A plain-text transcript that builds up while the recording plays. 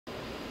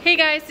Hey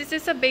guys, this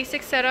is a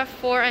basic setup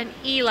for an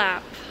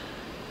E-lap.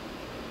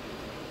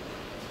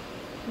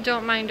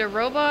 Don't mind the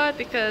robot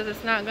because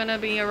it's not gonna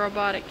be a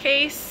robotic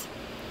case.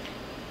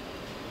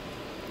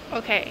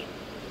 Okay,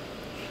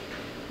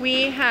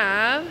 we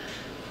have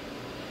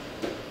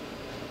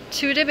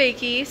 2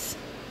 DeBakey's.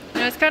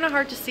 Now it's kind of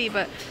hard to see,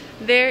 but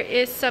there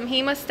is some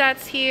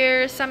hemostats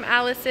here, some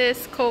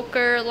Alice's,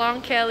 Coker,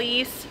 Long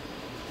Kellys.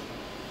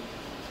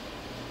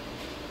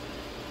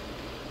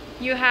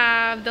 You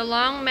have the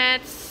long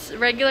Mets,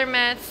 regular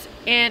Mets,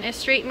 and a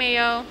straight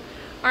Mayo,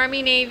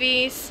 Army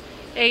Navies,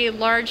 a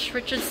large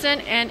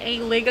Richardson, and a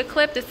Lega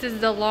clip. This is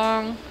the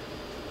long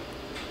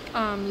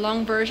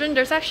version.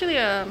 There's actually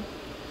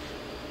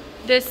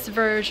this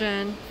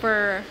version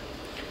for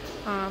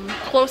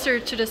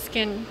closer to the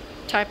skin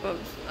type of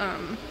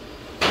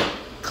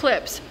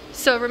clips.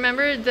 So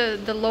remember,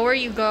 the lower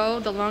you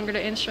go, the longer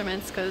the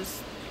instruments,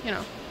 because you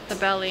know the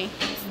belly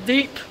is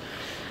deep.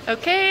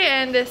 Okay,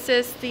 and this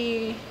is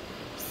the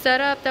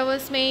setup that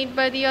was made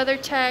by the other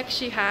tech.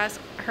 She has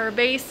her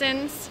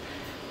basins,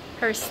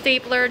 her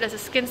stapler, that's a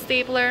skin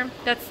stapler.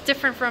 That's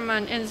different from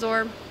an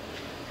Inzor.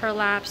 Her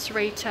laps,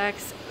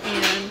 Raytex,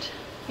 and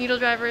needle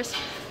drivers.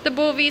 The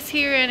Bovies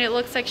here, and it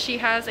looks like she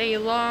has a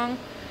long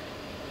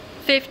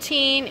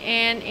 15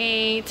 and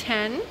a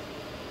 10.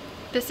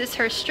 This is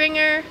her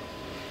stringer,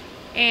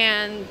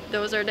 and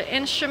those are the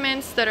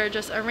instruments that are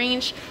just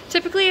arranged.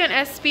 Typically an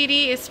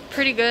SPD is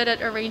pretty good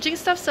at arranging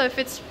stuff, so if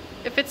it's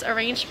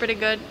arranged pretty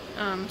good,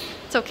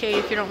 it's okay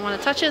if you don't want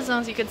to touch it, as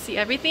long as you can see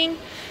everything.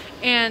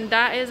 And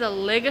that is a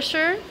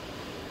ligature.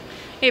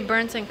 It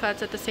burns and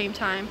cuts at the same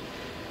time.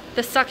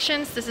 The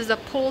suctions, this is a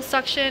pull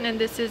suction, and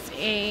this is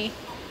a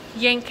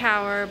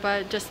Yankauer,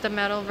 but just the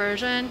metal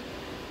version.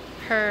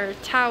 Her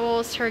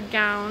towels, her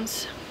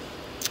gowns,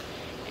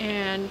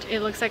 and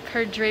it looks like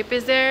her drape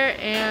is there,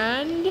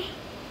 and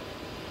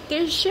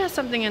she has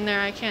something in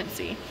there I can't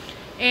see.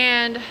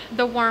 And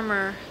the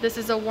warmer, this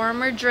is a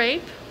warmer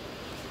drape.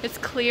 It's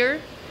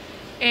clear,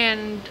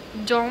 and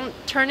don't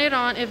turn it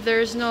on if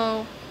there's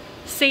no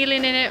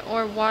saline in it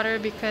or water,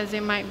 because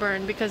it might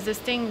burn, because this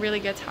thing really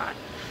gets hot.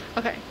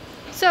 Okay,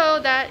 so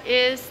that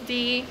is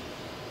the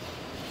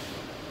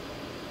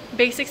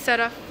basic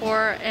setup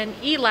for an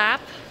E-lap.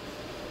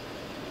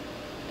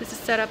 This is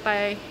set up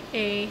by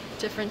a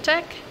different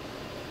tech.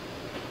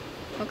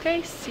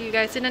 Okay, see you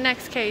guys in the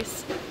next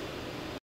case.